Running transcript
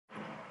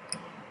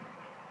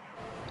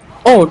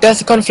Oh,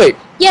 that's a conflict.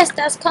 Yes,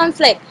 that's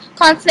conflict.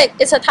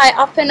 Conflict is a type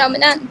of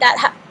phenomenon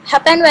that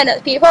happen when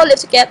people live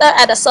together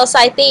as a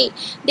society.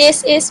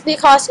 This is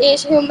because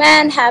each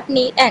human have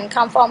needs and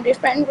come from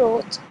different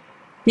roots.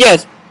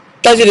 Yes,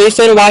 that's the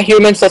reason why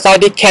human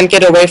society can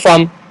get away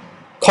from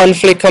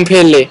conflict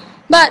completely.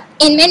 But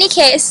in many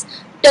cases,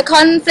 the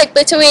conflict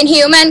between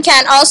humans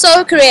can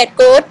also create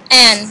good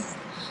and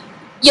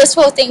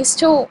useful things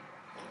too.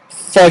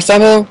 For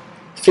example,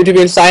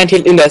 between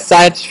scientists in the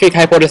scientific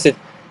hypothesis,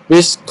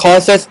 which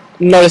causes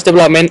knowledge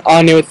development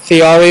or new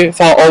theory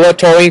for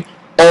overthrowing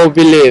old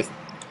beliefs.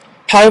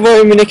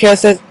 However, in many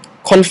cases,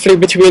 conflict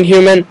between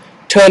humans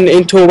turn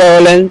into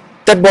violence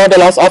that brought the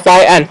loss of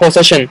life and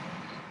possession.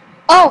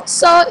 Oh,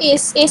 so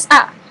it's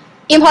a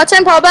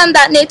important problem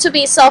that needs to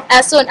be solved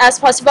as soon as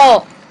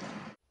possible.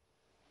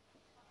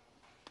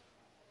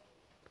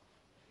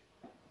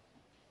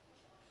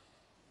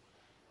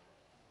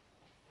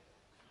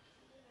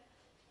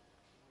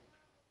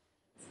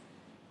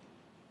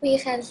 We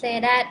can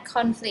say that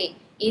conflict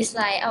is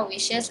like a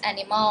vicious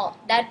animal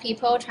that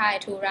people try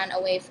to run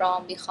away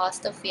from because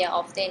the fear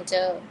of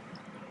danger.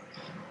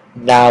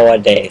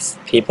 Nowadays,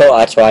 people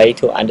are trying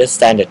to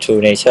understand the true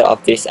nature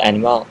of this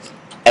animal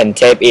and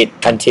tame it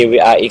until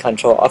we are in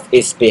control of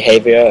its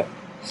behavior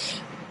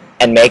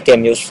and make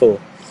them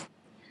useful.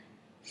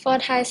 For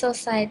Thai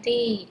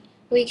society,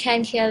 we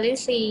can clearly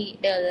see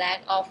the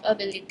lack of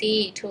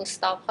ability to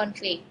stop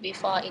conflict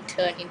before it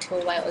turns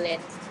into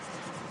violence.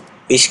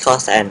 Which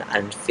cause an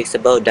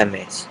unfixable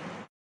damage.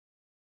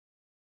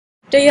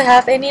 Do you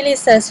have any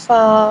research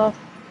for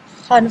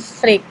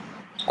conflict?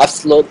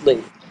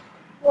 Absolutely.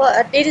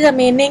 What is the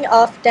meaning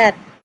of that?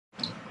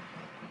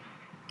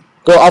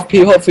 Group of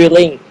people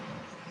feeling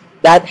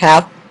that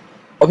have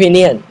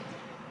opinion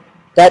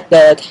that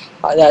the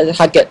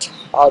target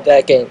of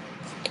their game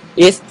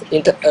is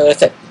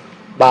intersected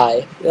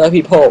by other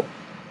people.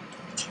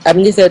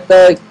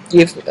 Administrator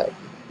gives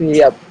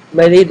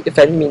many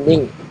different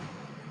meaning.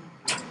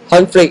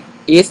 Conflict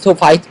is to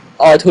fight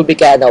or to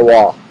begin a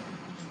war.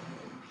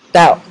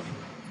 Now,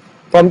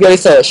 from your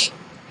research,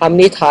 how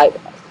many types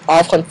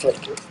of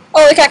conflict?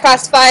 Oh, we can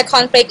classify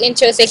conflict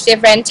into 6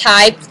 different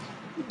types.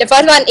 The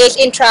first one is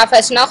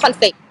intrapersonal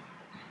conflict.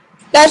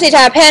 Does it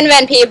happen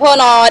when people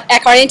not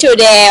according to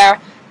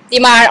their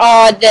demand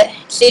or the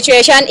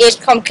situation is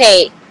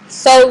complex,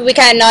 so we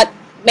cannot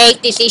make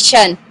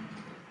decision.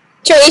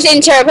 Two is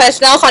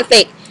interpersonal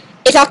conflict.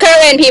 It occurs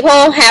when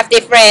people have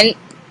different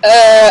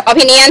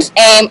opinions,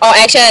 aim, or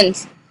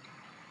actions.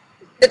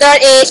 The third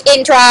is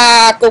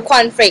intra-group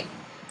conflict.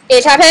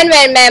 It happens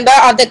when members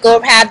of the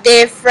group have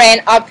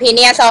different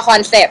opinions or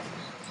concepts.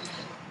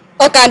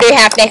 Okay, do you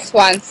have next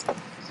one?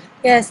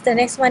 Yes, the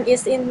next one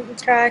is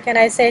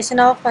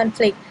intra-organizational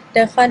conflict.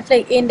 The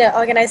conflict in the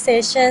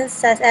organization,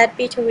 such as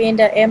between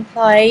the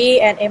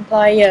employee and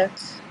employer.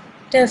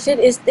 The fifth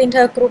is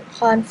intergroup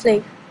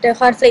conflict. The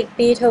conflict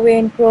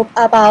between groups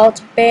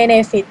about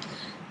benefit.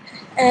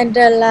 And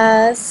the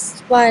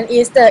last one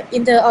is the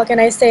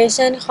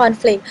inter-organization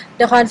conflict.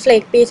 The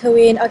conflict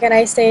between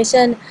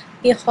organizations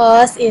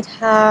because it's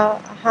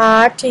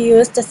hard to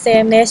use the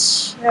same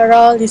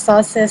natural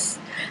resources.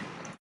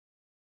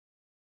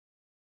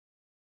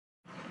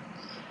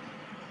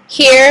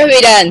 Here we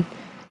done.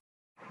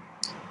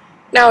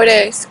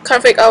 Nowadays,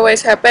 conflict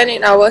always happen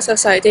in our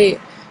society.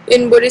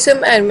 In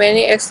Buddhism, and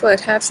many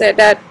experts have said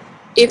that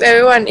if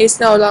everyone is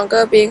no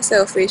longer being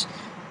selfish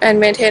and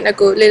maintain a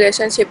good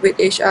relationship with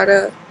each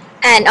other,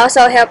 And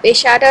also help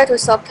each other to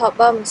solve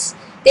problems.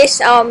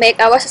 This all make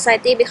our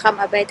society become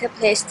a better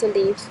place to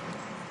live.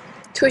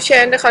 to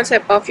change the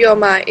concept of your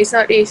mind is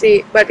not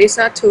easy, but it's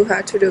not too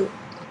hard to do.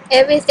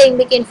 Everything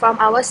begins from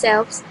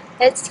ourselves.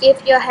 Let's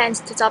give your hands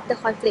to stop the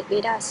conflict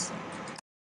with us.